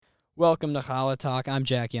Welcome to Challah Talk. I'm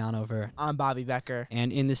Jack Yonover. I'm Bobby Becker.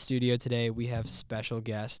 And in the studio today, we have special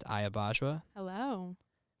guest Aya Bajwa. Hello.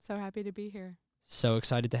 So happy to be here. So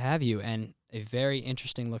excited to have you. And a very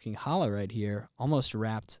interesting looking challah right here, almost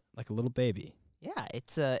wrapped like a little baby. Yeah,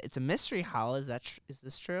 it's a mystery challah. Is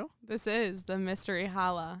this true? This is the mystery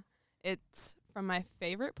challah. It's from my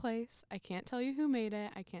favorite place. I can't tell you who made it.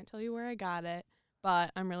 I can't tell you where I got it, but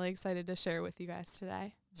I'm really excited to share it with you guys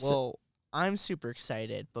today. Well, I'm super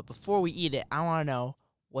excited, but before we eat it, I want to know,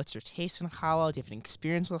 what's your taste in challah? Do you have any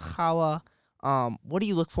experience with challah? What do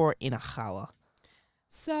you look for in a challah?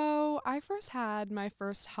 So I first had my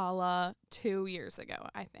first challah 2 years ago,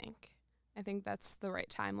 I think. I think that's the right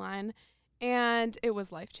timeline. And it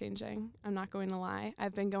was life-changing. I'm not going to lie.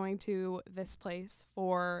 I've been going to this place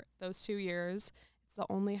for those 2 years. It's the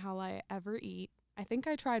only challah I ever eat. I think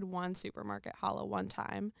I tried one supermarket challah one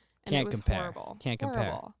time, and Can't it was compare. horrible. Can't compare.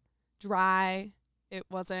 Horrible. Dry. It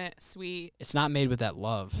wasn't sweet. It's not made with that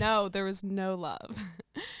love. No, there was no love.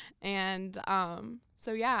 And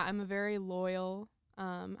so, yeah, I'm a very loyal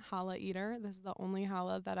challah eater. This is the only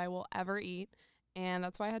challah that I will ever eat, and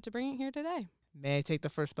that's why I had to bring it here today. May I take the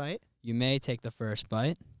first bite? You may take the first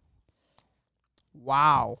bite.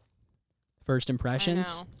 Wow. First impressions.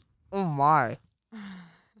 I know. Oh, my.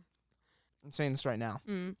 I'm saying this right now.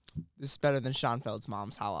 Mm. This is better than Schoenfeld's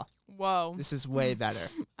mom's challah. Whoa. This is way better.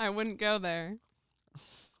 I wouldn't go there.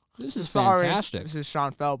 This is Sorry, fantastic. this is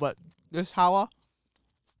Schoenfeld, but this challah,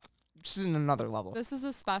 this is another level. This is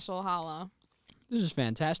a special challah. This is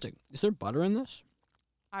fantastic. Is there butter in this?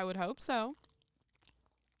 I would hope so.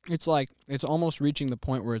 It's like, it's almost reaching the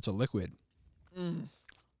point where it's a liquid. Mm.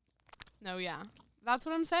 No, yeah. That's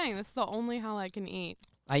what I'm saying. This is the only challah I can eat.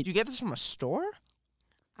 Did you get this from a store?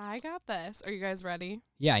 I got this. Are you guys ready?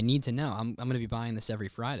 Yeah, I need to know. I'm going to be buying this every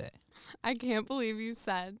Friday. I can't believe you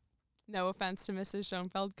said, no offense to Mrs.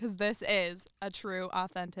 Schoenfeld, because this is a true,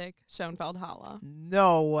 authentic Schoenfeld challah.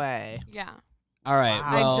 No way. Yeah. All right.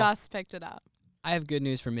 Wow. Well, I just picked it up. I have good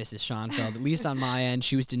news for Mrs. Schoenfeld. At least on my end,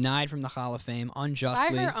 she was denied from the Hall of Fame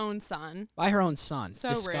unjustly. By her own son. By her own son. So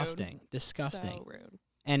Disgusting. rude. Disgusting. So rude.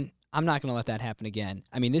 And I'm not going to let that happen again.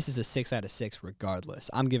 I mean, this is a 6 out of 6 regardless.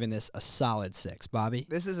 I'm giving this a solid 6. Bobby?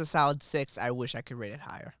 This is a solid 6. I wish I could rate it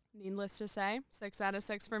higher. Needless to say, 6 out of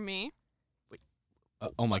 6 for me.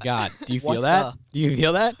 Oh my God. Do you What feel that? the- Do you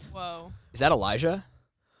feel that? Whoa. Is that Elijah?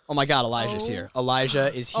 Oh my God, Elijah's Oh. here.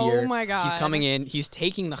 Elijah is Oh here. my God. He's coming in. He's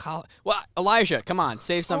taking the Hall. Well, Elijah, come on.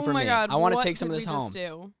 Save some Oh for my me. God. I want to what take some of did this we home. just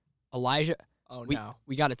do? Elijah, Oh,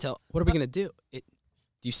 we got to tell. What are we going to do? Do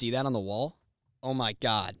you see that on the wall? Oh my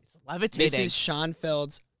God. It's levitating. Mrs.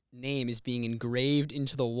 Schoenfeld's name is being engraved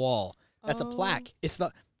into the wall. That's a Oh. plaque. It's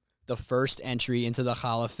the first entry into the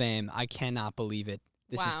Hall of Fame. I cannot believe it.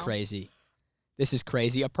 This is Wow. crazy. This is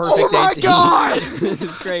crazy. A perfect Oh my day to God! eat. This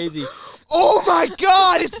is crazy. Oh my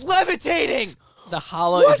God! It's levitating. The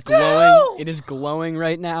challah What is the glowing. hell? It is glowing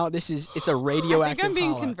right now. It's a I think radioactive I'm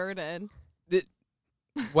being challah. converted.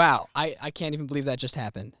 Wow. I can't even believe that just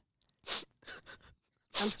happened.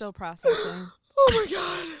 I'm still processing. Oh my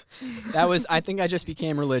God! I think I just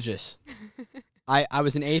became religious. I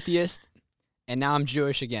was an atheist, and now I'm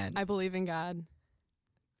Jewish again. I believe in God.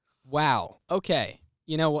 Wow. Okay.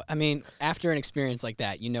 You know what? I mean, after an experience like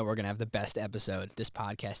that, we're going to have the best episode this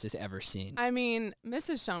podcast has ever seen. I mean,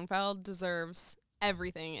 Mrs. Schoenfeld deserves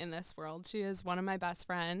everything in this world. She is one of my best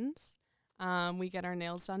friends. We get our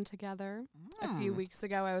nails done together. A few weeks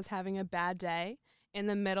ago, I was having a bad day. In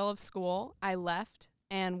the middle of school, I left,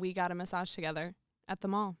 and we got a massage together at the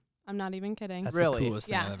mall. I'm not even kidding. That's Really? the coolest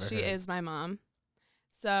thing I've Yeah, ever she heard. is my mom.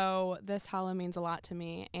 So this challah means a lot to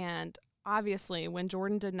me. And obviously, when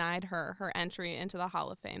Jordan denied her entry into the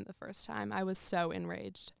Hall of Fame the first time, I was so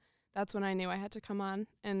enraged. That's when I knew I had to come on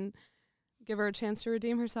and give her a chance to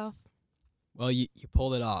redeem herself. Well, you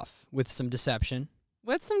pulled it off with some deception.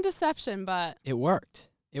 With some deception, but It worked.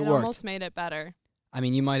 It worked. almost made it better. I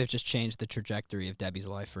mean, you might have just changed the trajectory of Debbie's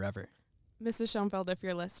life forever. Mrs. Schoenfeld, if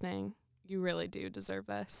you're listening, you really do deserve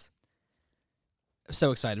this. I'm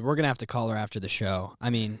so excited. We're going to have to call her after the show. I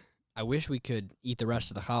mean, I wish we could eat the rest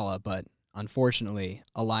of the challah, but unfortunately,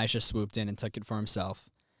 Elijah swooped in and took it for himself.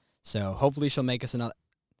 So hopefully she'll make us another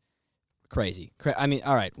crazy. I mean,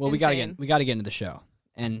 all right. Well, we got to Insane. get into the show.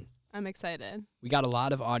 And I'm excited. we got a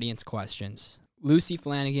lot of audience questions. Lucy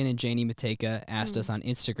Flanagan and Janie Mateka asked us on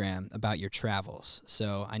Instagram about your travels.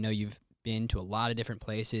 So I know you've been to a lot of different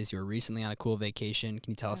places. You were recently on a cool vacation.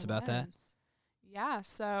 Can you tell us about that? Yeah,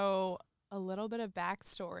 so a little bit of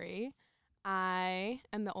backstory. I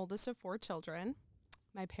am the oldest of 4 children.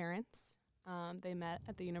 My parents, they met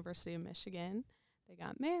at the University of Michigan. They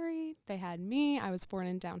got married. They had me. I was born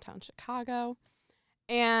in downtown Chicago.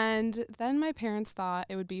 And then my parents thought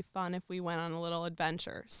it would be fun if we went on a little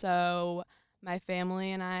adventure. So my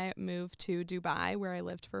family and I moved to Dubai, where I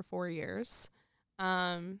lived for 4 years.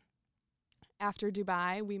 Um, After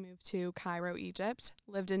Dubai, we moved to Cairo, Egypt,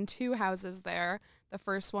 lived in 2 houses there. The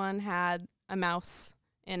first one had a mouse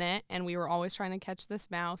in it, and we were always trying to catch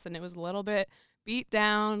this mouse, and it was a little bit beat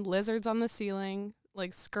down, lizards on the ceiling,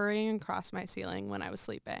 like scurrying across my ceiling when I was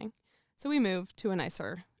sleeping. So we moved to a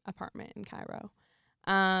nicer apartment in Cairo.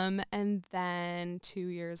 And then 2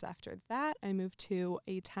 years after that, I moved to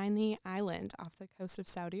a tiny island off the coast of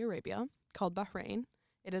Saudi Arabia called Bahrain.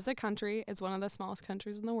 It is a country. It's one of the smallest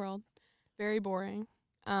countries in the world. Very boring.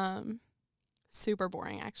 Super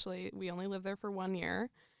boring, actually. We only lived there for 1 year.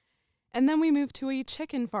 And then we moved to a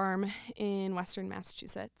chicken farm in western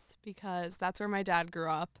Massachusetts because that's where my dad grew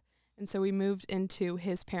up. And so we moved into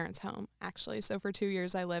his parents' home, actually. So for 2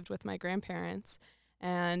 years, I lived with my grandparents,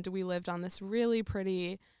 and we lived on this really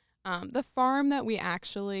pretty, the farm that we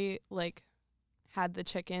actually, like, had the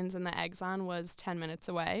chickens and the eggs on was 10 minutes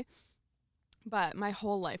away. But my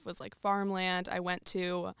whole life was, like, farmland. I went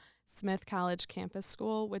to Smith College Campus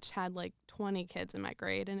School, which had, like, 20 kids in my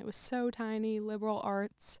grade, and it was so tiny, liberal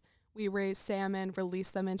arts. We raised salmon,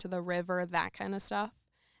 released them into the river, that kind of stuff.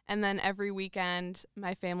 And then every weekend,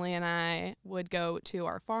 my family and I would go to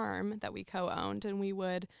our farm that we co-owned, and we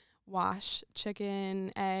would wash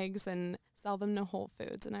chicken eggs and sell them to Whole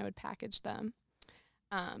Foods, and I would package them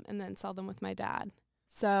and then sell them with my dad.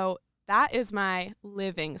 So that is my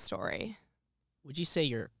living story. Would you say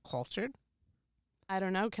you're cultured? I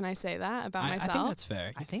don't know. Can I say that about I myself? think that's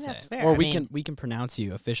fair. I think that's say. fair. Or I mean- we can pronounce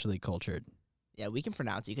you officially cultured. Yeah, we can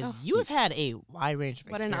pronounce you because Oh, you have had a wide range of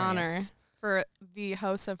What experience. an honor for the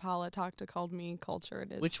host of Hala Talk to call me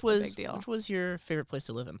cultured. It's Which a was big deal. which was your favorite place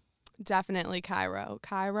to live in? Definitely Cairo.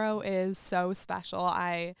 Cairo is so special.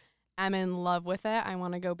 I am in love with it. I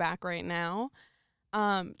want to go back right now.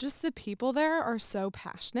 Just the people there are so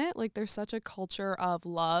passionate. Like, there's such a culture of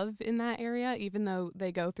love in that area, even though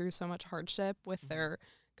they go through so much hardship with their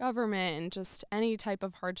government and just any type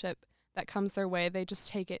of hardship that comes their way. They just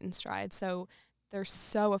take it in stride. So they're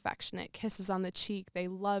so affectionate. Kisses on the cheek. They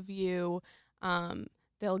love you.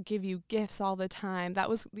 They'll give you gifts all the time. That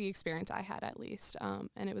was the experience I had, at least.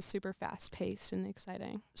 And it was super fast paced and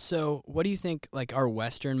exciting. So, what do you think, like, our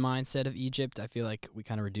Western mindset of Egypt? I feel like we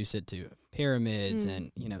kind of reduce it to pyramids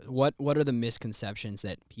and, what are the misconceptions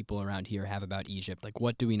that people around here have about Egypt? Like,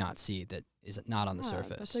 what do we not see that is not on the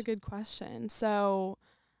surface? That's a good question. So,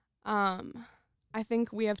 I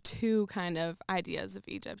think we have 2 kind of ideas of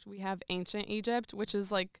Egypt. We have ancient Egypt, which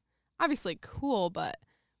is, like, obviously cool, but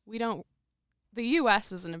the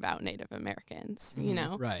U.S. isn't about Native Americans, you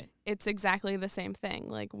know? Right. It's exactly the same thing.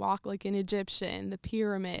 Like, walk like an Egyptian, the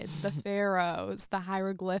pyramids, the pharaohs, the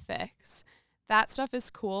hieroglyphics. That stuff is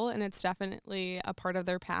cool, and it's definitely a part of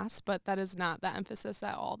their past, but that is not the emphasis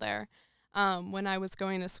at all there. When I was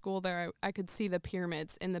going to school there, I could see the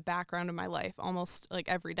pyramids in the background of my life almost, like,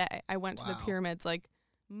 every day. I went to the pyramids, like,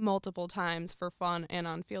 multiple times for fun and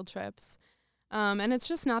on field trips. And it's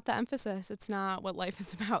just not the emphasis. It's not what life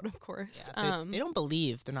is about, of course. Yeah, they don't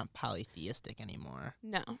believe they're not polytheistic anymore.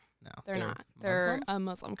 No, No, they're not. Muslim? They're a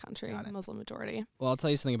Muslim country, Got it. Muslim majority. Well, I'll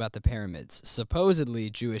tell you something about the pyramids. Supposedly,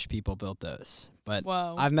 Jewish people built those, but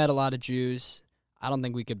Whoa. I've met a lot of Jews. I don't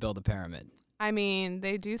think we could build a pyramid. I mean,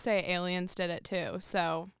 they do say aliens did it too,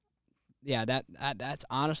 so Yeah, that's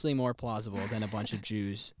honestly more plausible than a bunch of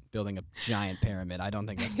Jews building a giant pyramid. I don't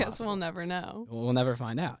think I that's guess possible. we'll never know. We'll never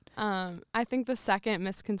find out. I think the second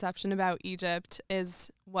misconception about Egypt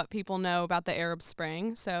is what people know about the Arab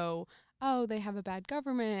Spring. So, they have a bad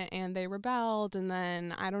government and they rebelled, and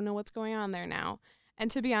then I don't know what's going on there now.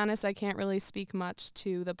 And to be honest, I can't really speak much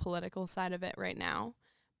to the political side of it right now.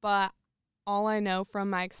 But all I know from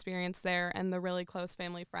my experience there and the really close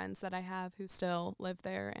family friends that I have who still live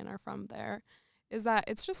there and are from there is that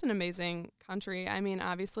it's just an amazing country. I mean,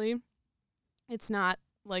 obviously, it's not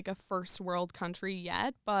like a first world country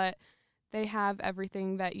yet, but they have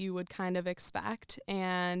everything that you would kind of expect.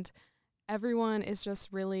 And everyone is just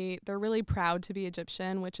they're really proud to be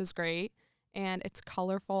Egyptian, which is great. And it's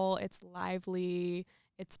colorful, it's lively,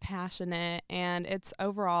 it's passionate, and it's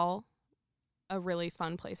overall a really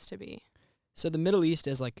fun place to be. So the Middle East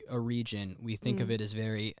as like a region, we think of it as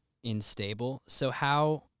very unstable. So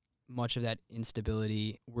how much of that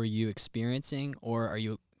instability were you experiencing, or are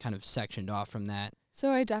you kind of sectioned off from that?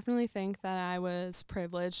 So I definitely think that I was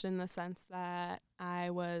privileged in the sense that I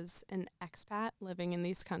was an expat living in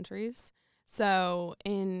these countries. So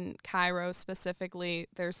in Cairo specifically,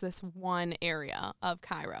 there's this one area of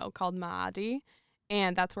Cairo called Maadi,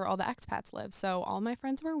 and that's where all the expats live. So all my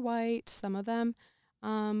friends were white. Some of them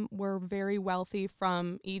were very wealthy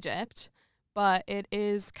from Egypt, but it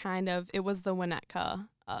was the Winnetka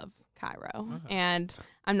of Cairo. And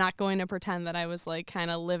I'm not going to pretend that I was like kind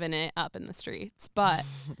of living it up in the streets, but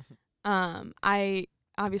I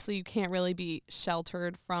obviously you can't really be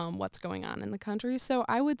sheltered from what's going on in the country. So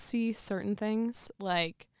I would see certain things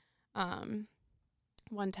like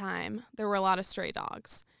one time there were a lot of stray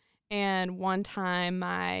dogs. And one time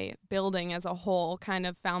my building as a whole kind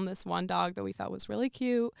of found this one dog that we thought was really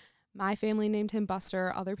cute. My family named him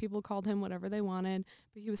Buster. Other people called him whatever they wanted.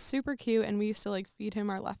 But he was super cute, and we used to like feed him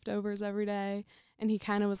our leftovers every day. And he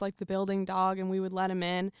kind of was like the building dog, and we would let him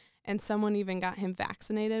in. And someone even got him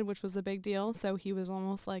vaccinated, which was a big deal. So he was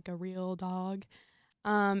almost like a real dog.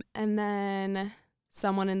 And then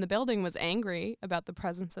someone in the building was angry about the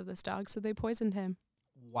presence of this dog, so they poisoned him.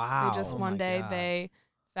 Wow. They just one day they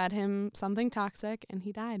fed him something toxic, and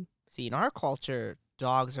he died. See, in our culture,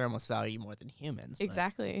 dogs are almost valued more than humans. but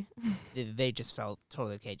Exactly. They just felt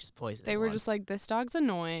totally okay just poisoning They were one. just like, this dog's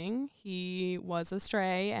annoying. He was a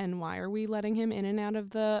stray, and why are we letting him in and out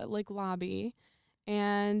of the like lobby?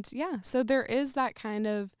 And yeah, so there is that kind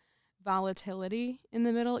of volatility in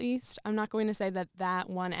the Middle East. I'm not going to say that that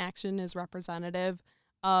one action is representative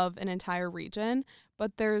of an entire region,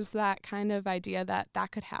 but there's that kind of idea that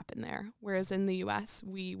that could happen there, whereas in the US,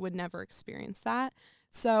 we would never experience that.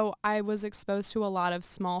 So I was exposed to a lot of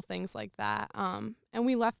small things like that, and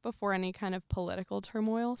we left before any kind of political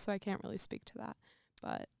turmoil, so I can't really speak to that.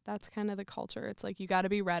 But that's kind of the culture. It's like you got to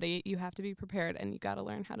be ready, you have to be prepared, and you got to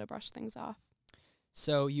learn how to brush things off.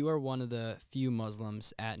 So you are one of the few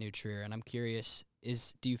Muslims at New Trier, and I'm curious,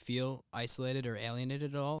 do you feel isolated or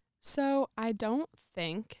alienated at all? So I don't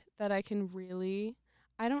think that I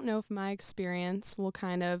don't know if my experience will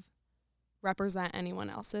kind of represent anyone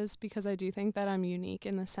else's, because I do think that I'm unique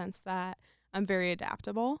in the sense that I'm very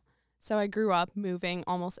adaptable. So I grew up moving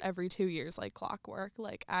almost every 2 years like clockwork.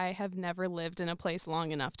 Like I have never lived in a place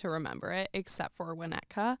long enough to remember it except for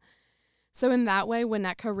Winnetka. So in that way,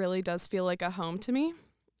 Winnetka really does feel like a home to me.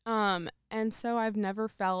 And so I've never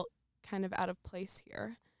felt kind of out of place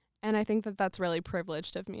here. And I think that that's really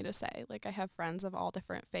privileged of me to say. Like, I have friends of all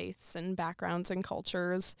different faiths and backgrounds and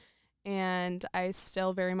cultures, and I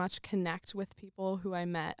still very much connect with people who I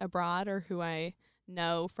met abroad or who I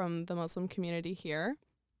know from the Muslim community here.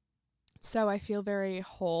 So I feel very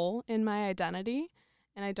whole in my identity,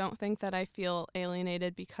 and I don't think that I feel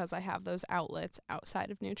alienated because I have those outlets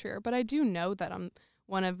outside of New Trier. But I do know that I'm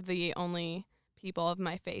one of the only people of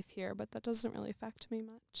my faith here, but that doesn't really affect me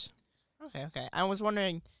much. Okay. I was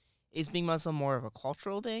wondering, is being Muslim more of a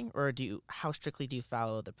cultural thing, or how strictly do you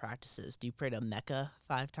follow the practices? Do you pray to Mecca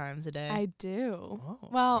 5 times a day? I do. Oh,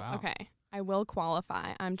 Well, wow. okay. I will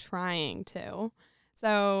qualify. I'm trying to.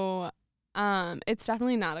 So, it's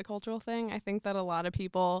definitely not a cultural thing. I think that a lot of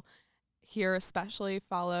people here especially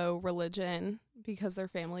follow religion because their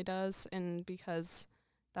family does and because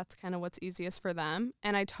that's kind of what's easiest for them.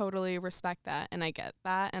 And I totally respect that and I get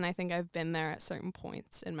that. And I think I've been there at certain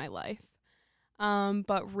points in my life.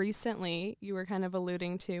 But recently, you were kind of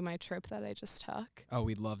alluding to my trip that I just took. Oh,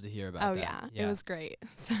 we'd love to hear about Oh, that. yeah. It was great.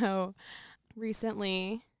 So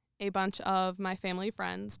recently, a bunch of my family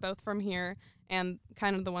friends, both from here and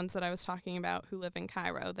kind of the ones that I was talking about who live in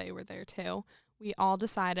Cairo, they were there too. We all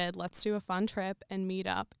decided, let's do a fun trip and meet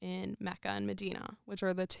up in Mecca and Medina, which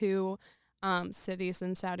are the two cities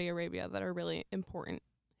in Saudi Arabia that are really important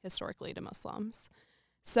historically to Muslims.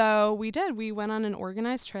 So we did. We went on an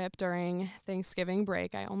organized trip during Thanksgiving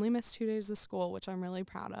break. I only missed 2 days of school, which I'm really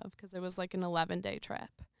proud of because it was like an 11-day trip.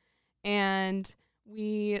 And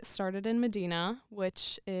we started in Medina,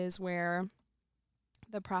 which is where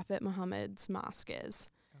the Prophet Muhammad's mosque is.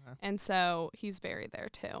 Uh-huh. And so he's buried there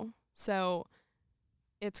too. So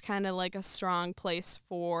it's kind of like a strong place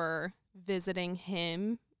for visiting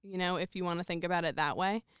him, you know, if you want to think about it that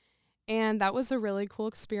way. And that was a really cool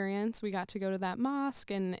experience. We got to go to that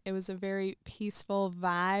mosque, and it was a very peaceful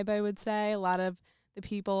vibe, I would say. A lot of the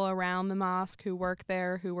people around the mosque who work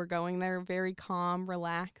there, who were going there, very calm,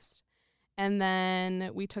 relaxed. And then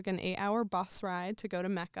we took an 8-hour bus ride to go to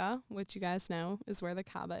Mecca, which you guys know is where the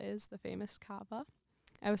Kaaba is, the famous Kaaba.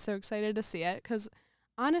 I was so excited to see it because,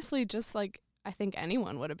 honestly, just like I think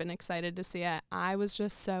anyone would have been excited to see it, I was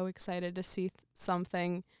just so excited to see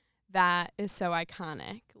something that is so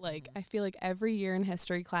iconic. Like, I feel like every year in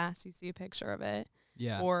history class, you see a picture of it.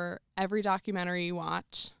 Yeah. Or every documentary you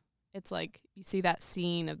watch, it's like you see that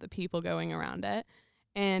scene of the people going around it.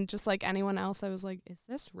 And just like anyone else, I was like, is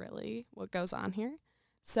this really what goes on here?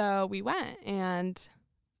 So we went, and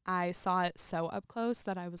I saw it so up close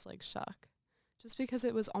that I was like shook. Just because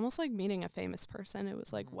it was almost like meeting a famous person. It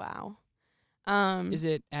was like, wow. Is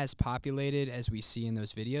it as populated as we see in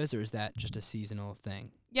those videos, or is that just a seasonal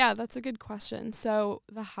thing? Yeah, that's a good question. So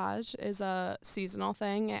the Hajj is a seasonal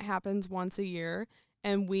thing. It happens once a year.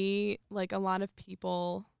 And we, like a lot of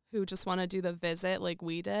people who just want to do the visit like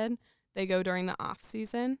we did, they go during the off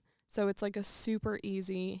season. So it's like a super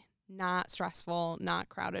easy, not stressful, not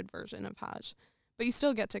crowded version of Hajj. But you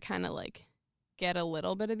still get to kind of like get a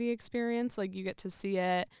little bit of the experience. Like you get to see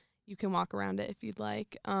it. You can walk around it if you'd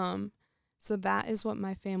like. So that is what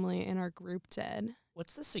my family and our group did.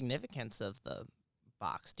 What's the significance of the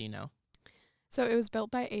box? Do you know? So it was built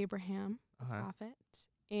by Abraham, the prophet.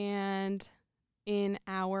 And in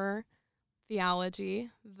our theology,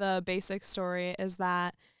 the basic story is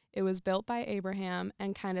that it was built by Abraham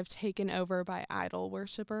and kind of taken over by idol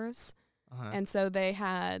worshippers. And so they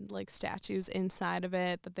had like statues inside of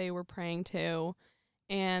it that they were praying to.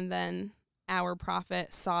 And then our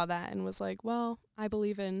prophet saw that and was like, well, I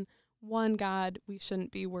believe in one God, we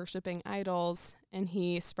shouldn't be worshiping idols. And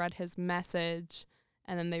he spread his message,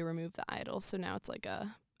 and then they removed the idols. So now it's like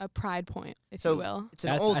a pride point, if you will. It's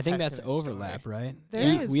an Old I think that's Testament overlap, story. right?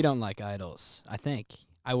 There We is. don't like idols. I think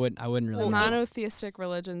I wouldn't really. The like it. monotheistic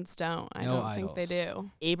religions don't. I No don't think they idols.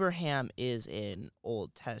 do. Abraham is an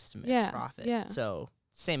Old Testament Yeah, prophet. yeah. So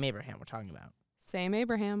same Abraham we're talking about. Same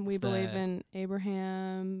Abraham. We It's believe the- in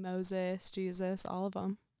Abraham, Moses, Jesus, all of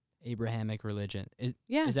them. Abrahamic religion.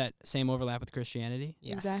 Yeah, Is that same overlap with Christianity?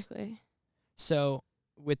 Yes. exactly. So,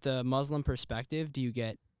 with the Muslim perspective, do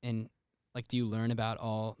you learn about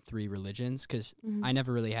all three religions? Because Mhm. I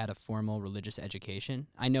never really had a formal religious education.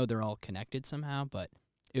 I know they're all connected somehow, but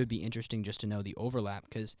it would be interesting just to know the overlap,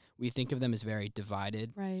 because we think of them as very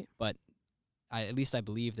divided. Right. At least I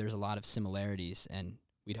believe there's a lot of similarities, and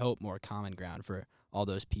we'd hope more common ground for all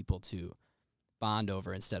those people to bond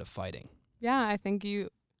over instead of fighting. Yeah, I think you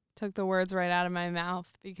took the words right out of my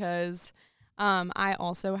mouth, because I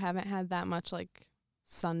also haven't had that much like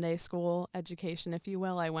Sunday school education, if you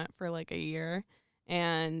will. I went for like a year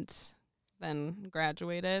and then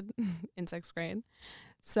graduated in 6th grade.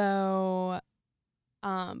 So,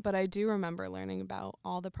 but I do remember learning about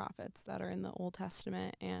all the prophets that are in the Old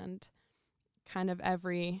Testament, and kind of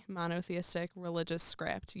every monotheistic religious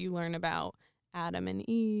script. You learn about Adam and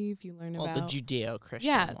Eve. You learn Well, about the Judeo-Christian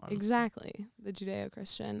yeah, ones. exactly. The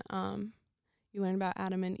Judeo-Christian. You learn about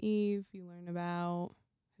Adam and Eve. You learn about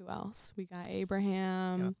who else? We got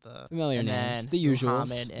Abraham. Got the Familiar and names, then the usuals.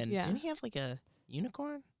 Muhammad, and Yeah. didn't he have like a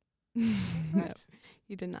unicorn? No, What?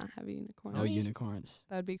 he did not have a unicorn. No Really? unicorns.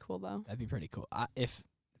 That'd be cool though. That'd be pretty cool. If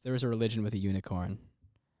there was a religion with a unicorn,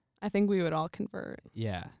 I think we would all convert.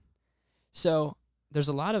 yeah. So there's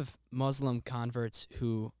a lot of Muslim converts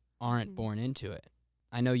who aren't Mhm. born into it.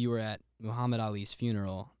 I know you were at Muhammad Ali's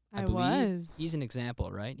funeral. I I believe was. he's an example,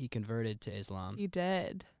 right? He converted to Islam. He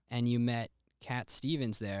did. And you met Cat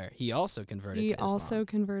Stevens there. He also converted He to Islam. also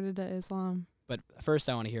converted to Islam. But first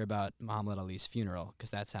I want to hear about Muhammad Ali's funeral,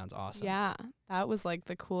 because that sounds awesome. Yeah, that was like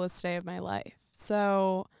the coolest day of my life.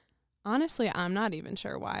 So honestly, I'm not even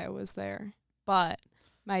sure why I was there. But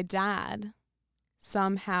my dad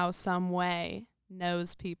somehow, some way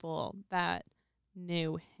knows people that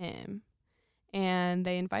knew him. And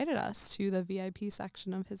they invited us to the VIP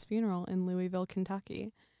section of his funeral in Louisville,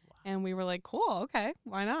 Kentucky. And we were like, cool, okay,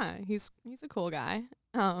 why not? He's a cool guy.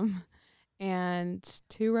 And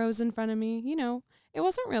 2 rows in front of me, you know, it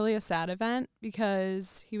wasn't really a sad event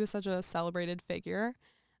because he was such a celebrated figure.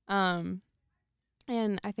 And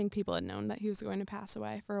I think people had known that he was going to pass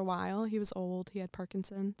away for a while. He was old. He had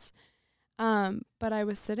Parkinson's. But I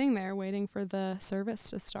was sitting there waiting for the service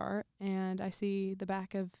to start, and I see the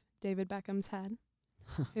back of David Beckham's head,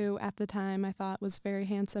 who at the time I thought was a very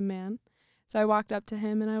handsome man. So I walked up to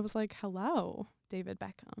him and I was like, hello, David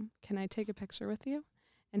Beckham. Can I take a picture with you?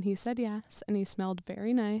 And he said yes, and he smelled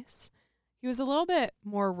very nice. He was a little bit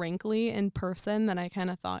more wrinkly in person than I kind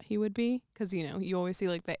of thought he would be, because, you know, you always see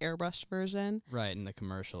like the airbrushed version. Right, in the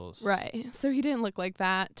commercials. Right. So he didn't look like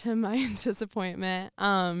that, to my disappointment.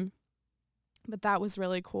 But that was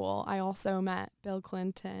really cool. I also met Bill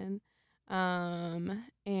Clinton.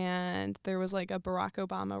 And there was like a Barack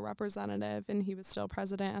Obama representative, and he was still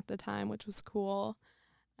president at the time, which was cool.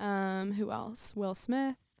 Who else? Will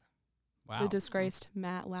Smith. Wow. The disgraced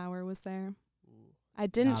Matt Lauer was there. I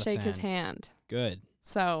didn't Not a shake his fan. hand, Good.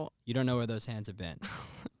 so You don't know where those hands have been.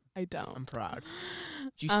 I don't. I'm proud.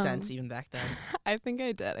 Did you Um, sense even back then? I think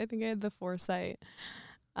I did. I think I had the foresight.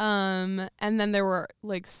 And then there were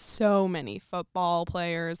like so many football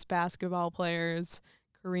players, basketball players.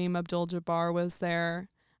 Kareem Abdul-Jabbar was there.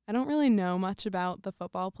 I don't really know much about the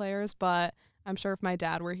football players, but I'm sure if my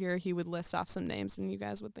dad were here, he would list off some names and you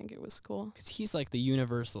guys would think it was cool. Because he's like the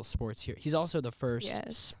universal sports hero. He's also the first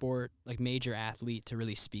Yes. sport, like major athlete to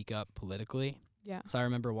really speak up politically. Yeah. So I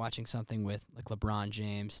remember watching something with like LeBron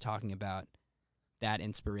James talking about that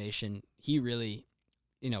inspiration. He really,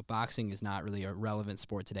 boxing is not really a relevant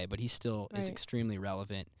sport today, but he still is Right. extremely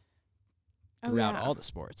relevant Oh, throughout yeah. all the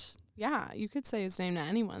sports. Yeah, you could say his name to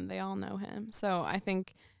anyone. They all know him. So I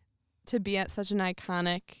think to be at such an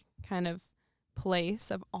iconic kind of place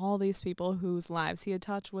of all these people whose lives he had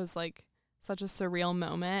touched was like such a surreal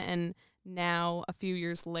moment. And now, a few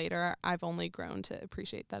years later, I've only grown to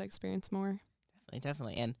appreciate that experience more.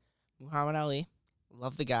 Definitely. And Muhammad Ali,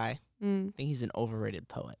 love the guy. Mm. I think he's an overrated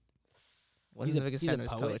poet. Wasn't He's the biggest he's fan a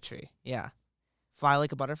of his poet? poetry. Yeah. Fly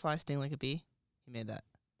like a butterfly, sting like a bee. He made that.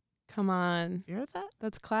 Come on. Have you heard that?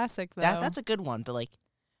 That's classic, though. That's a good one, but like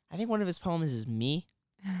I think one of his poems is me,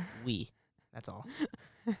 we. That's all.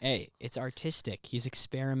 Hey, it's artistic. He's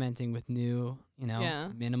experimenting with new, Yeah.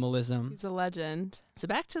 minimalism. He's a legend. So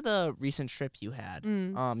back to the recent trip you had.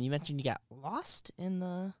 Mm. You mentioned you got lost in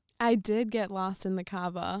the I did get lost in the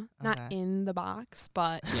Kaaba. Not Okay. in the box,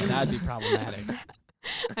 but Yeah, that'd be problematic.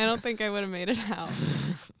 I don't think I would have made it out.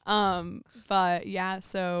 But yeah,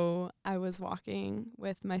 so I was walking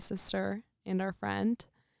with my sister and our friend,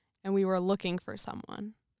 and we were looking for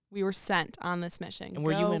someone. We were sent on this mission. And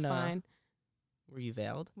were you Go in, find. Were you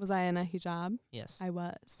veiled? Was I in a hijab? Yes. I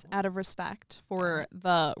was. Out of respect for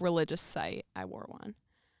the religious site, I wore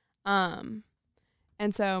one.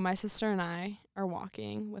 And so my sister and I are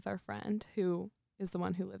walking with our friend who is the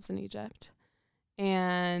one who lives in Egypt.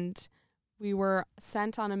 And we were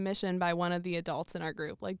sent on a mission by one of the adults in our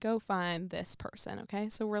group, like, go find this person, okay?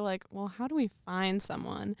 So we're like, well, how do we find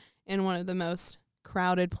someone in one of the most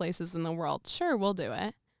crowded places in the world? Sure, we'll do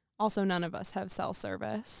it. Also, none of us have cell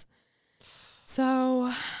service.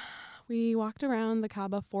 So we walked around the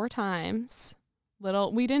Kaaba 4 times.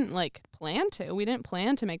 We didn't plan to. We didn't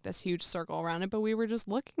plan to make this huge circle around it, but we were just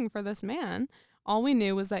looking for this man. All we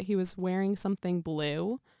knew was that he was wearing something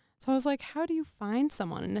blue. So I was like, how do you find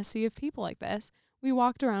someone in a sea of people like this? We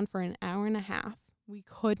walked around for an hour and a half. We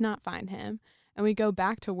could not find him. And we go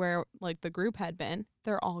back to where the group had been.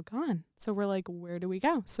 They're all gone. So we're like, where do we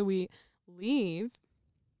go? So we leave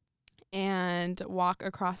and walk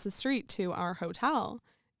across the street to our hotel.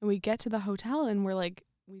 And we get to the hotel and we're like,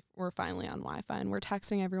 we're finally on Wi-Fi and we're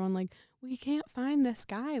texting everyone like, we can't find this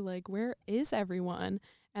guy. Like, where is everyone?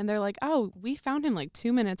 And they're like, oh, we found him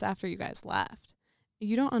 2 minutes after you guys left.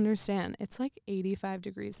 You don't understand. It's 85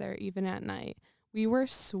 degrees there even at night. We were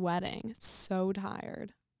sweating, so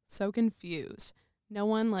tired, so confused. No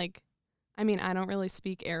one I don't really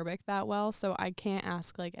speak Arabic that well, so I can't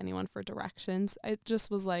ask anyone for directions. It just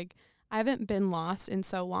was I haven't been lost in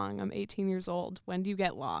so long. I'm 18 years old. When do you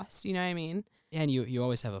get lost? You know what I mean? And you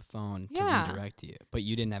always have a phone to Yeah. redirect you, but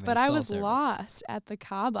you didn't have But any I cell was service. lost at the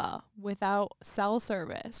Kaaba without cell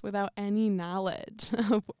service, without any knowledge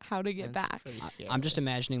of how to get That's back. pretty scary. I'm just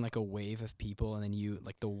imagining a wave of people and then you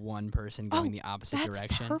the one person going the opposite That's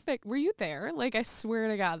direction. perfect. Were you there? I swear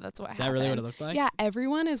to God, that's what Is happened. that really what it looked like? Yeah,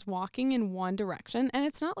 everyone is walking in one direction, and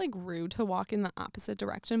it's not rude to walk in the opposite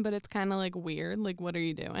direction, but it's kind of weird. What are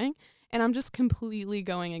you doing? And I'm just completely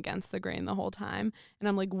going against the grain the whole time. And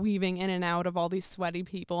I'm weaving in and out of all these sweaty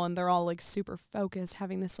people, and they're all super focused,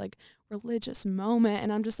 having this religious moment.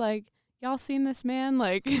 And I'm just y'all seen this man?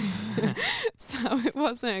 So it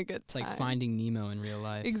wasn't a good It's time. like Finding Nemo in real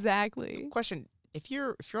life. Exactly. Question: If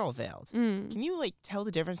you're all veiled, Mm. can you tell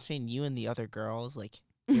the difference between you and the other girls?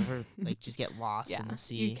 You ever just get lost in Yeah, the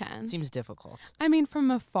sea? you can. It seems difficult. I mean, from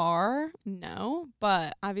afar, no,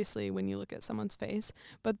 but obviously when you look at someone's face.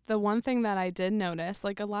 But the one thing that I did notice,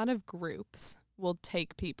 a lot of groups will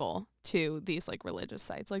take people to these religious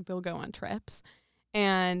sites, they'll go on trips.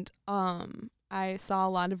 And I saw a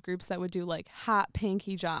lot of groups that would do hot pink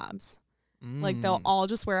hijabs. They'll all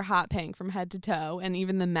just wear hot pink from head to toe, and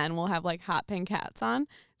even the men will have hot pink hats on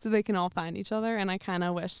so they can all find each other. And I kind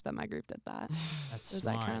of wish that my group did that. That's It was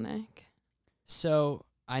smart. iconic. So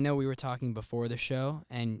I know we were talking before the show,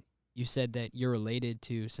 and you said that you're related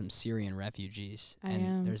to some Syrian refugees. I and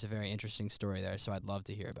am. there's a very interesting story there, so I'd love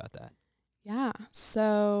to hear about that. Yeah.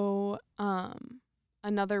 So,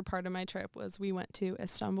 another part of my trip was we went to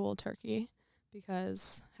Istanbul, Turkey,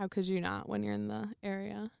 because how could you not when you're in the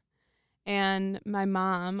area? And my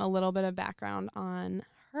mom, a little bit of background on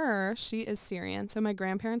her, she is Syrian. So my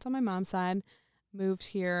grandparents on my mom's side moved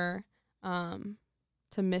here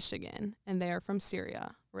to Michigan, and they are from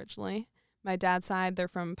Syria originally. My dad's side, they're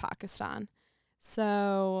from Pakistan.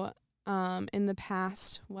 So in the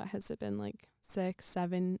past, what has it been 6,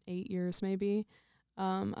 7, 8 years maybe,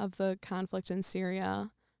 of the conflict in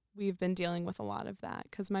Syria, we've been dealing with a lot of that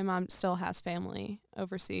because my mom still has family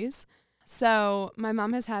overseas. So my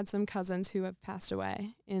mom has had some cousins who have passed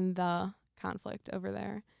away in the conflict over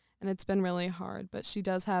there, and it's been really hard. But she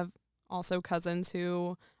does have also cousins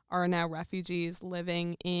who are now refugees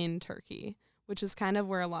living in Turkey, which is kind of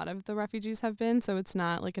where a lot of the refugees have been, so it's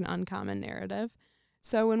not like an uncommon narrative.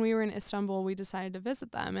 So when we were in Istanbul, we decided to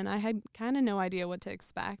visit them, and I had kind of no idea what to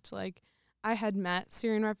expect. Like, I had met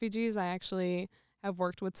Syrian refugees. I actually have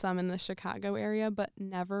worked with some in the Chicago area, but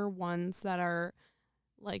never ones that are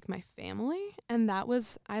like my family. And that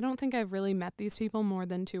was, I don't think I've really met these people more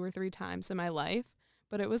than 2 or 3 times in my life,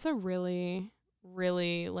 but it was a really,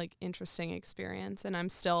 really like interesting experience. And I'm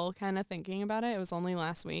still kind of thinking about it. It was only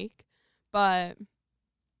last week, but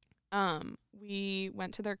we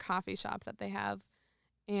went to their coffee shop that they have,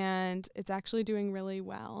 and it's actually doing really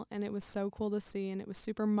well, and it was so cool to see, and it was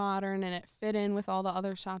super modern, and it fit in with all the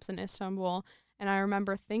other shops in Istanbul. And I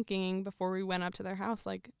remember thinking before we went up to their house,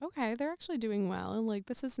 like, okay, they're actually doing well, and like,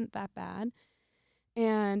 this isn't that bad.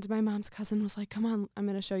 And my mom's cousin was like, come on, I'm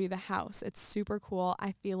going to show you the house. It's super cool.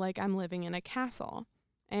 I feel like I'm living in a castle.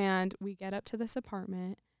 And we get up to this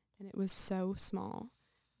apartment, and it was so small.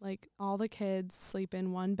 Like, all the kids sleep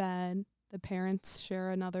in one bed. The parents share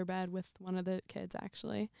another bed with one of the kids,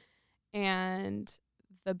 actually. And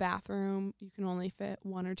the bathroom, you can only fit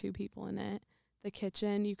 1 or 2 people in it. The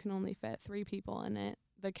kitchen, you can only fit 3 people in it.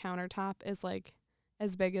 The countertop is like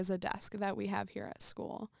as big as a desk that we have here at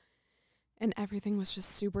school. And everything was just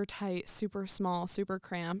super tight, super small, super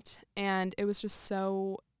cramped. And it was just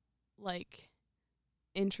so, like,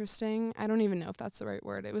 interesting. I don't even know if that's the right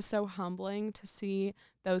word. It was so humbling to see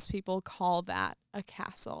those people call that a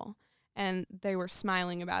castle. And they were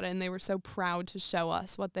smiling about it, and they were so proud to show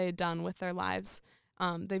us what they had done with their lives.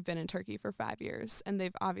 They've been in Turkey for 5 years, and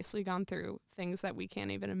they've obviously gone through things that we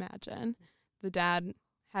can't even imagine. The dad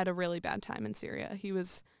had a really bad time in Syria. He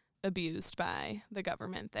was abused by the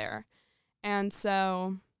government there. And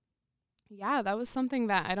so, yeah, that was something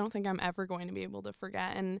that I don't think I'm ever going to be able to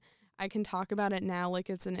forget. And I can talk about it now like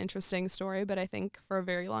it's an interesting story, but I think for a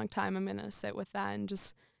very long time I'm going to sit with that, and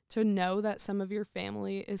just to know that some of your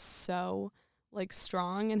family is so like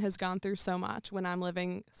strong and has gone through so much when I'm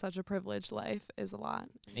living such a privileged life is a lot.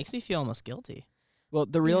 It makes me feel almost guilty. Well,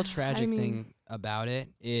 the real Yeah, tragic I mean- thing about it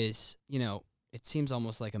is, it seems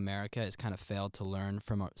almost like America has kind of failed to learn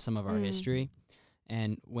from some of our history.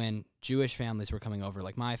 And when Jewish families were coming over,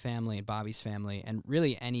 like my family and Bobby's family, and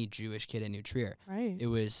really any Jewish kid in New Trier, Right. it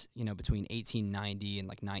was, between 1890 and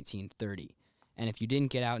like 1930. And if you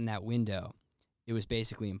didn't get out in that window, it was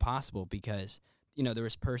basically impossible because, there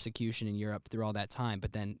was persecution in Europe through all that time,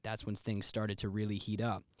 but then that's when things started to really heat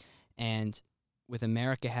up. And with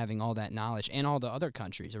America having all that knowledge, and all the other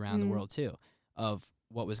countries around the world too, of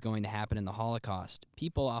what was going to happen in the Holocaust,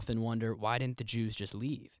 people often wonder, why didn't the Jews just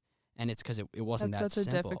leave? And it's because it wasn't That's that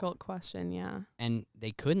such simple. a difficult question, yeah. And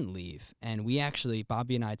they couldn't leave. And we actually,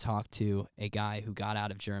 Bobby and I talked to a guy who got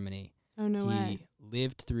out of Germany. Oh, no He way.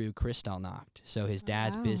 lived through Kristallnacht. So his Oh,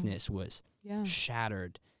 dad's wow. business was Yeah.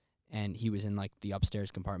 shattered, and he was in like the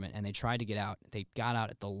upstairs compartment, and they tried to get out. They got out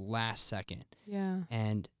at the last second. Yeah.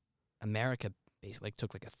 And America basically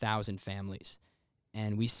took like 1,000 families.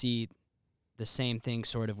 And we see the same thing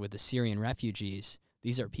sort of with the Syrian refugees.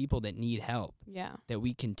 These are people that need help, Yeah. that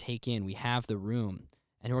we can take in. We have the room,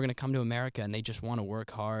 and we're going to come to America, and they just want to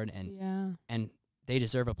work hard, and they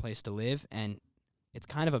deserve a place to live. And it's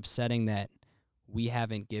kind of upsetting that we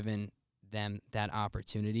haven't given them that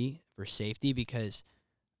opportunity for safety, because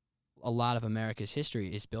a lot of America's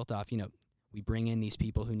history is built off, we bring in these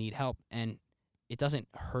people who need help, and it doesn't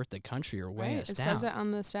hurt the country or weigh Right. us It down. says it on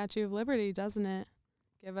the Statue of Liberty, doesn't it?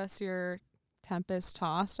 Give us your tempest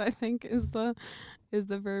tossed, I think is the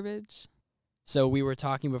verbiage. So we were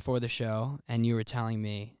talking before the show, and you were telling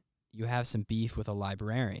me you have some beef with a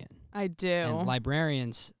librarian. I do. And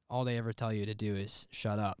librarians, all they ever tell you to do is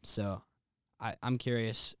shut up. So I'm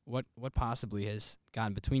curious, what possibly has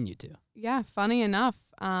gotten between you two? Yeah, funny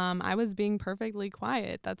enough, I was being perfectly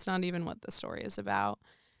quiet. That's not even what the story is about.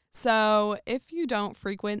 So if you don't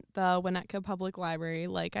frequent the Winnetka Public Library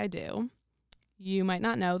like I do, you might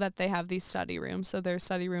not know that they have these study rooms. So there's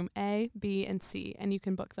study room A, B, and C, and you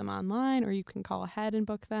can book them online, or you can call ahead and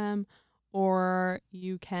book them, or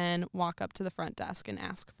you can walk up to the front desk and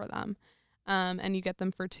ask for them. And you get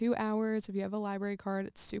them for 2 hours. If you have a library card,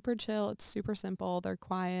 it's super chill. It's super simple. They're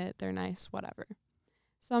quiet. They're nice, whatever.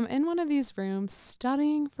 So I'm in one of these rooms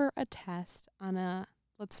studying for a test on a,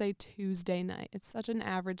 let's say, Tuesday night. It's such an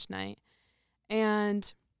average night.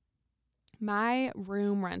 And my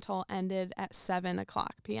room rental ended at 7:00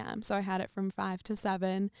 p.m. So I had it from 5 to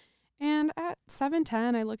 7. And at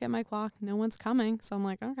 7:10, I look at my clock. No one's coming. So I'm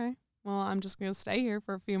like, okay, well, I'm just going to stay here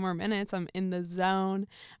for a few more minutes. I'm in the zone.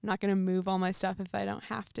 I'm not going to move all my stuff if I don't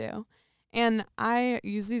have to. And I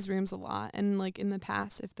use these rooms a lot. And like in the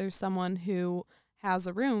past, if there's someone who has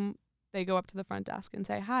a room, they go up to the front desk and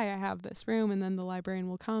say, hi, I have this room. And then the librarian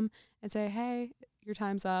will come and say, hey, your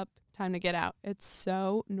time's up. Time to get out. It's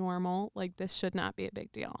so normal. Like, this should not be a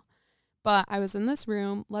big deal. But I was in this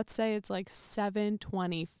room. Let's say it's like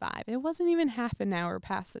 7:25. It wasn't even half an hour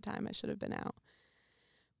past the time I should have been out.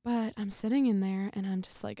 But I'm sitting in there and I'm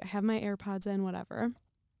just like, I have my AirPods in, whatever.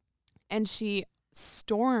 And she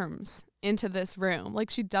storms into this room. Like,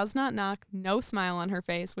 she does not knock, no smile on her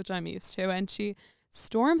face, which I'm used to. And she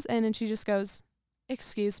storms in and she just goes,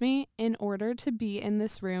 excuse me, in order to be in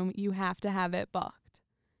this room, you have to have it booked.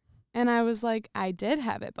 And I was like, I did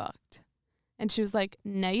have it booked. And she was like,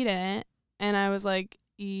 no, you didn't. And I was like,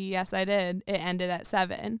 yes, I did. It ended at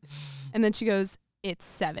 7. And then she goes, it's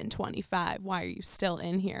 7:25. Why are you still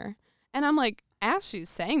in here? And I'm like, as she's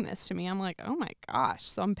saying this to me, I'm like, oh my gosh.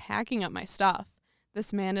 So I'm packing up my stuff.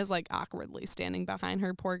 This man is like awkwardly standing behind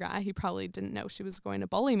her. Poor guy. He probably didn't know she was going to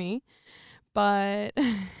bully me. But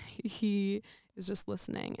he is just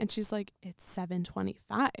listening. And she's like, it's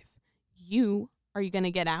 7:25. Are you going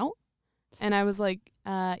to get out? And I was like,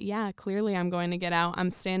 yeah, clearly I'm going to get out.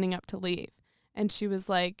 I'm standing up to leave. And she was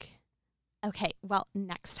like, okay, well,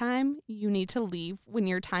 next time you need to leave when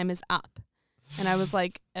your time is up. And I was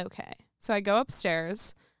like, okay. So I go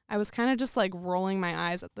upstairs. I was kind of just like rolling my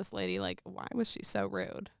eyes at this lady, like, why was she so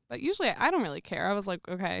rude? But usually I don't really care. I was like,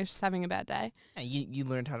 okay, she's having a bad day. Yeah, you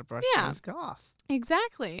learned how to brush Yeah. things off.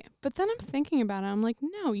 Exactly. But then I'm thinking about it. I'm like,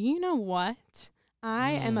 no, you know what?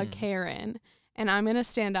 I am a Karen, and I'm going to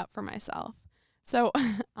stand up for myself. So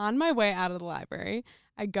on my way out of the library,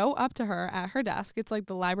 I go up to her at her desk. It's like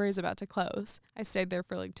the library's about to close. I stayed there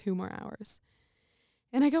for like 2 more hours.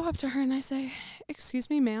 And I go up to her and I say, excuse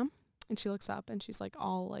me, ma'am. And she looks up and she's like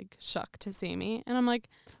all like shook to see me. And I'm like,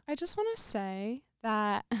 I just want to say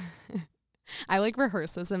that I like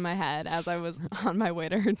rehearse this in my head as I was on my way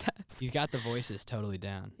to her desk. You got the voices totally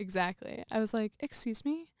down. Exactly. I was like, excuse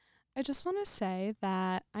me. I just want to say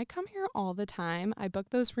that I come here all the time. I book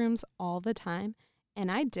those rooms all the time. And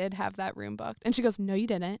I did have that room booked. And she goes, no, you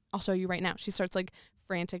didn't. I'll show you right now. She starts like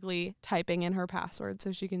frantically typing in her password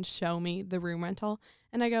so she can show me the room rental.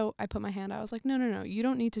 And I put my hand out. I was like, no, you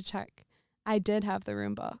don't need to check. I did have the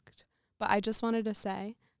room booked. But I just wanted to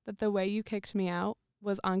say that the way you kicked me out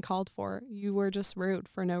was uncalled for. You were just rude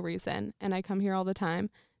for no reason. And I come here all the time.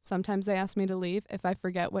 Sometimes they ask me to leave if I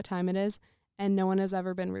forget what time it is. And no one has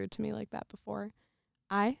ever been rude to me like that before.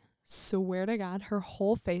 I swear to God, her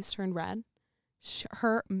whole face turned red.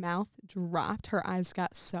 Her mouth dropped. Her eyes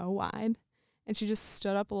got so wide. And she just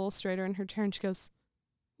stood up a little straighter in her chair and she goes,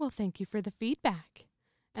 well, thank you for the feedback.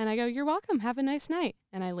 And I go, you're welcome. Have a nice night.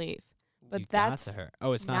 And I leave. But that's got to her.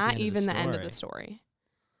 Oh, it's not the end even of the the end of the story.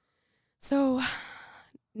 So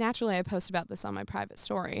naturally, I post about this on my private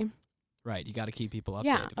story. Right. You got to keep people updated.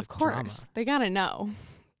 Yeah, with of the course. drama. They got to know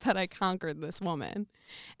that I conquered this woman.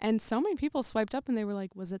 And so many people swiped up and they were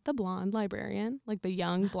like, was it the blonde librarian? Like the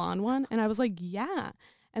young blonde one? And I was like, yeah.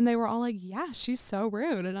 And they were all like, yeah, she's so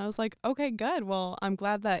rude. And I was like, okay, good. Well, I'm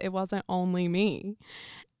glad that it wasn't only me.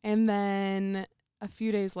 And then a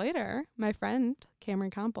few days later, my friend, Cameron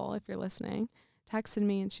Campbell, if you're listening, texted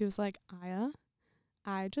me and she was like, Aya,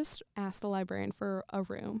 I just asked the librarian for a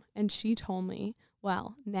room. And she told me,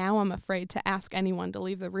 well, now I'm afraid to ask anyone to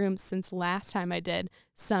leave the room since last time I did,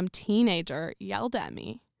 some teenager yelled at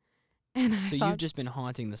me. And I So thought, you've just been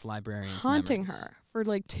haunting this librarian's haunting memories. her for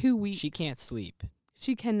like 2 weeks. She can't sleep.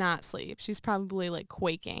 She cannot sleep. She's probably like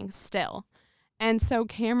quaking still. And so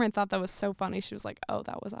Cameron thought that was so funny. She was like, oh,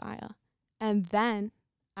 that was Aya. And then,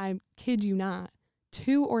 I kid you not,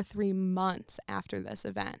 2 or 3 months after this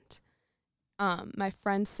event, my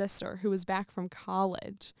friend's sister, who was back from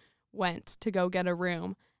college, went to go get a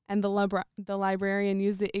room, and the librarian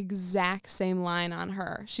used the exact same line on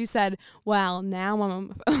her. She said, well, now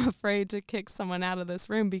I'm afraid to kick someone out of this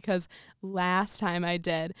room because last time I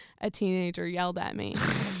did, a teenager yelled at me.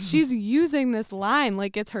 She's using this line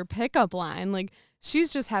like it's her pickup line. Like,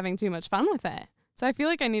 she's just having too much fun with it. So I feel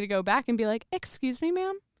like I need to go back and be like, excuse me,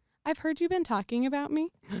 ma'am, I've heard you've been talking about me.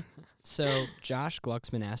 So Josh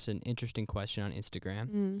Glucksman asked an interesting question on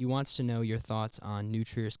Instagram. He wants to know your thoughts on New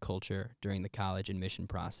Trier's culture during the college admission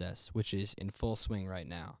process, which is in full swing right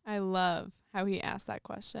now. I love how he asked that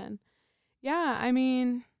question. Yeah, I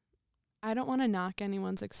mean, I don't want to knock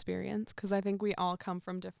anyone's experience because I think we all come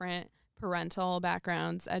from different parental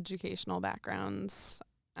backgrounds, educational backgrounds,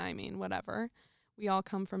 I mean, whatever. We all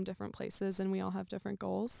come from different places and we all have different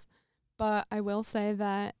goals. But I will say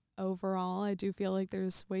that overall, I do feel like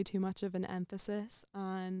there's way too much of an emphasis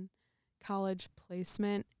on college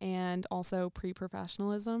placement and also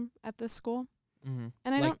pre-professionalism at this school. Mm-hmm.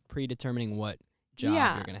 And I like don't predetermining what job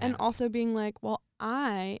yeah, you're going to and have. also being like, well,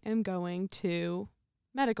 I am going to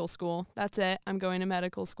medical school. That's it. I'm going to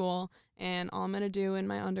medical school, and all I'm going to do in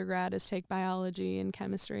my undergrad is take biology and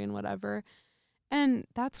chemistry and whatever. And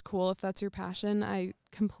that's cool if that's your passion. I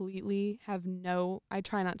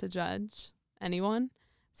try not to judge anyone,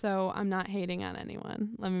 so I'm not hating on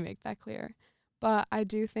anyone. Let me make that clear. But I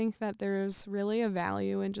do think that there's really a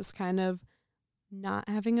value in just kind of not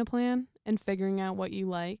having a plan and figuring out what you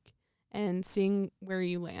like and seeing where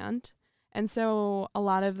you land. And so a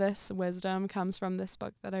lot of this wisdom comes from this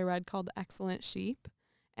book that I read called Excellent Sheep.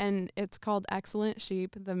 And it's called Excellent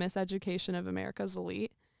Sheep, The Miseducation of America's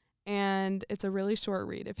Elite. And it's a really short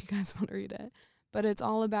read if you guys want to read it. But it's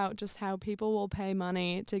all about just how people will pay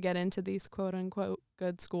money to get into these quote unquote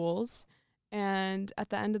good schools. And at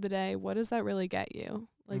the end of the day, what does that really get you?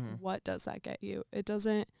 Like, what does that get you? It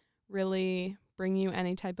doesn't really bring you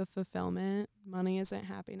any type of fulfillment. Money isn't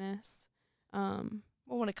happiness.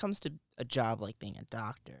 Well, when it comes to a job like being a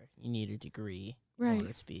doctor, you need a degree in Right.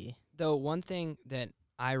 order to be. Though one thing that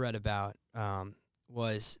I read about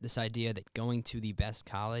was this idea that going to the best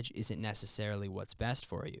college isn't necessarily what's best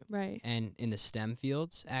for you. Right. And in the STEM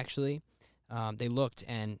fields, actually, they looked,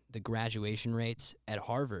 and the graduation rates at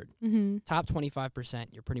Harvard, Mm-hmm. top 25%,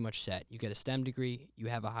 you're pretty much set. You get a STEM degree, you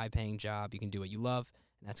have a high-paying job, you can do what you love,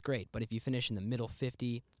 and that's great. But if you finish in the middle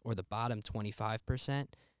 50 or the bottom 25%,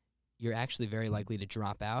 you're actually very likely to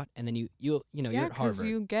drop out, and then you're Yeah, at because Harvard.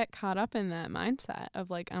 you get caught up in that mindset of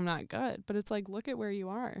like, I'm not good. But it's like, look at where you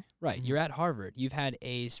are. Right, you're at Harvard. You've had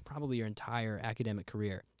A's probably your entire academic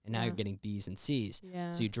career, and now Yeah. you're getting B's and C's.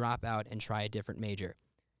 Yeah. So you drop out and try a different major.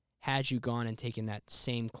 Had you gone and taken that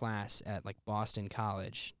same class at like Boston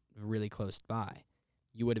College, really close by,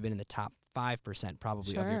 you would have been in the top 5%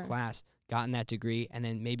 probably of your Sure. class, gotten that degree, and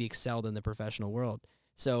then maybe excelled in the professional world.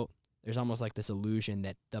 So there's almost like this illusion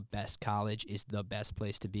that the best college is the best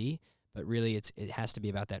place to be, but really it has to be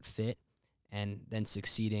about that fit and then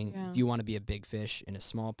succeeding. Yeah. Do you want to be a big fish in a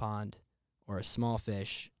small pond or a small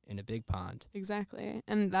fish in a big pond? Exactly.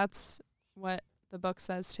 And that's what the book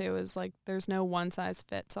says too, is like there's no one size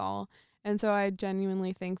fits all. And so I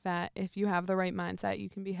genuinely think that if you have the right mindset, you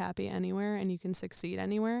can be happy anywhere and you can succeed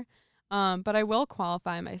anywhere. But I will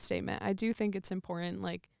qualify my statement. I do think it's important,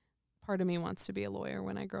 like part of me wants to be a lawyer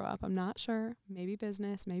when I grow up. I'm not sure. Maybe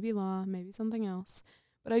business, maybe law, maybe something else.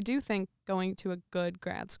 But I do think going to a good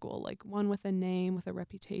grad school, like one with a name, with a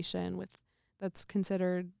reputation, that's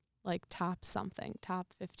considered like top something, top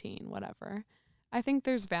 15, whatever. I think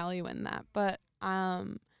there's value in that. But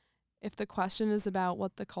if the question is about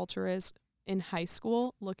what the culture is in high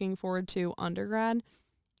school, looking forward to undergrad,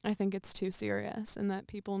 I think it's too serious, and that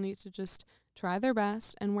people need to just try their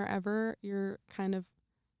best, and wherever your kind of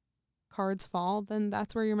cards fall, then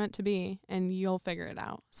that's where you're meant to be, and you'll figure it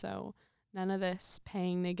out. So none of this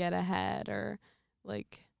paying to get ahead or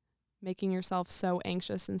like making yourself so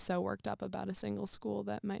anxious and so worked up about a single school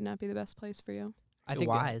that might not be the best place for you. I You're think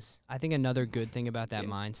wise. I think another good thing about that Yeah.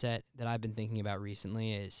 mindset that I've been thinking about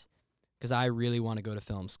recently is because I really want to go to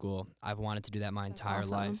film school. I've wanted to do that my That's entire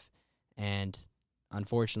awesome. life. And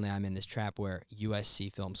unfortunately, I'm in this trap where USC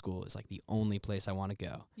Film School is like the only place I want to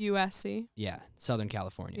go. USC. Yeah, Southern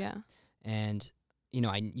California. Yeah. And,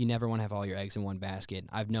 you never want to have all your eggs in one basket.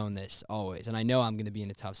 I've known this always. And I know I'm going to be in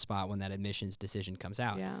a tough spot when that admissions decision comes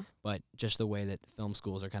out. Yeah. But just the way that film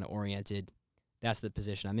schools are kind of oriented, that's the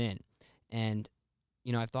position I'm in. And,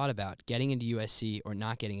 I've thought about getting into USC or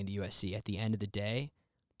not getting into USC at the end of the day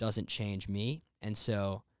doesn't change me. And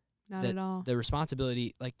so Not at all. the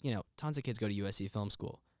responsibility, tons of kids go to USC Film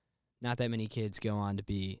School. Not that many kids go on to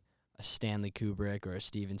be a Stanley Kubrick or a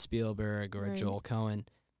Steven Spielberg or a Right. Joel Cohen.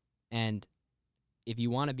 And if you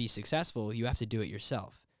want to be successful, you have to do it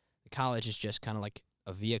yourself. The college is just kind of like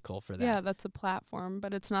a vehicle for that. Yeah, that's a platform,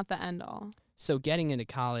 but it's not the end all. So getting into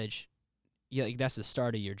college, that's the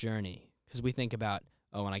start of your journey. Because we think about,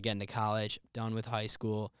 when I get into college, done with high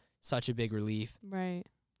school, such a big relief. Right.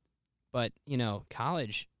 But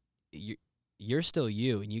college, you're still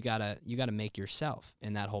you, and you gotta make yourself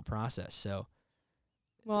in that whole process. So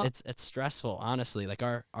Well, it's stressful, honestly. Like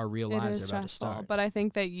our real it lives is are about to stressful, start. but I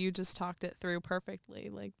think that you just talked it through perfectly.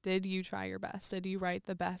 Like, did you try your best? Did you write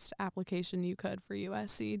the best application you could for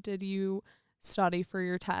USC? Did you study for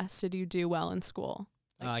your test? Did you do well in school?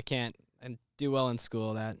 I can't and do well in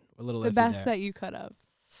school. That a little The iffy best there. that you could have.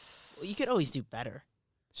 Well, you could always do better.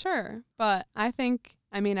 Sure, but I think,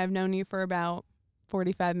 I mean, I've known you for about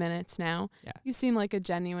 45 minutes now. Yeah. You seem like a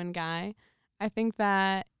genuine guy. I think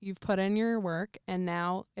that you've put in your work and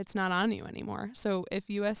now it's not on you anymore. So if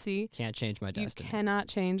USC, Can't change my you destiny. cannot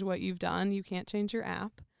change what you've done. You can't change your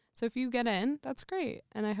app. So if you get in, that's great.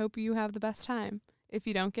 And I hope you have the best time. If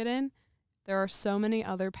you don't get in, there are so many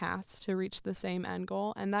other paths to reach the same end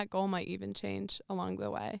goal. And that goal might even change along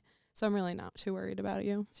the way. So I'm really not too worried about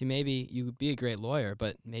you. See, maybe you would be a great lawyer,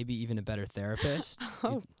 but maybe even a better therapist.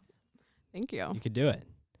 Oh, thank you. You could do it.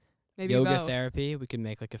 Maybe Yoga both. therapy, we could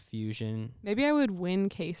make like a fusion. Maybe I would win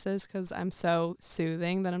cases because I'm so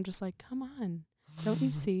soothing that I'm just like, come on. Don't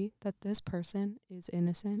you see that this person is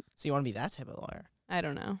innocent? So you want to be that type of lawyer? I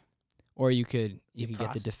don't know. Or you could You get the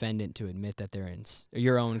process- defendant to admit that they're or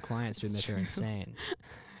your own clients to admit they're True. insane.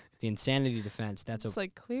 The insanity defense, that's It's a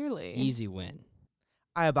like clearly. easy win.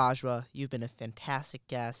 Aya Bajwa, you've been a fantastic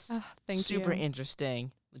guest. Ah, thank Super you.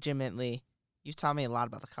 interesting, legitimately. You've taught me a lot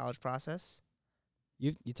about the college process.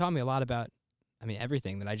 You taught me a lot about, I mean,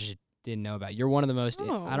 everything that I just didn't know about. You're one of the most, I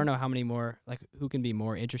Oh. don't know how many more, like, who can be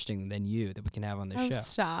more interesting than you that we can have on this Oh, show.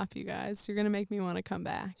 stop, you guys. You're going to make me want to come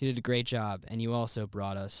back. You did a great job, and you also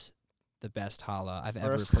brought us the best challah I've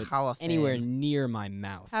ever First put challah anywhere fan. near my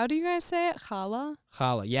mouth. How do you guys say it? Challah?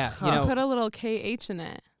 Challah, yeah. Huh. You know, Put a little KH in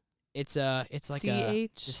it. it's like a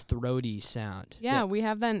CH. this throaty sound. Yeah, we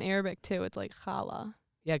have that in Arabic too. It's like challah.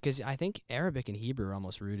 Yeah, because I think Arabic and Hebrew are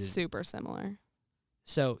almost rooted. Super similar.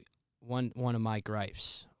 So one of my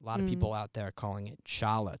gripes, a lot of Mm. people out there calling it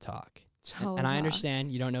challah talk. Challah. And I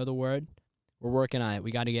understand you don't know the word. We're working on it.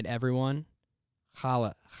 We got to get everyone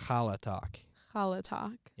challah talk. Challah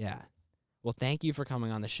talk. Yeah. Well, thank you for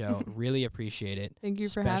coming on the show. Really appreciate it. Thank you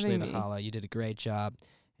for Especially having the me. challah. You did a great job.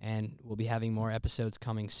 And we'll be having more episodes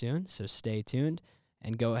coming soon, so stay tuned.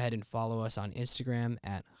 And go ahead and follow us on Instagram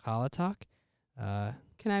at challah talk.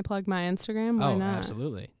 Can I plug my Instagram? Why not?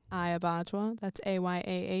 Absolutely. Aya Bajwa. That's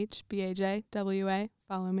AYAHBAJWA.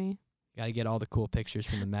 Follow me. Got to get all the cool pictures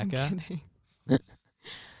from the I'm Mecca. kidding.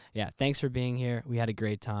 Yeah, thanks for being here. We had a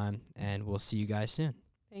great time, and we'll see you guys soon.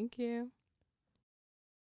 Thank you.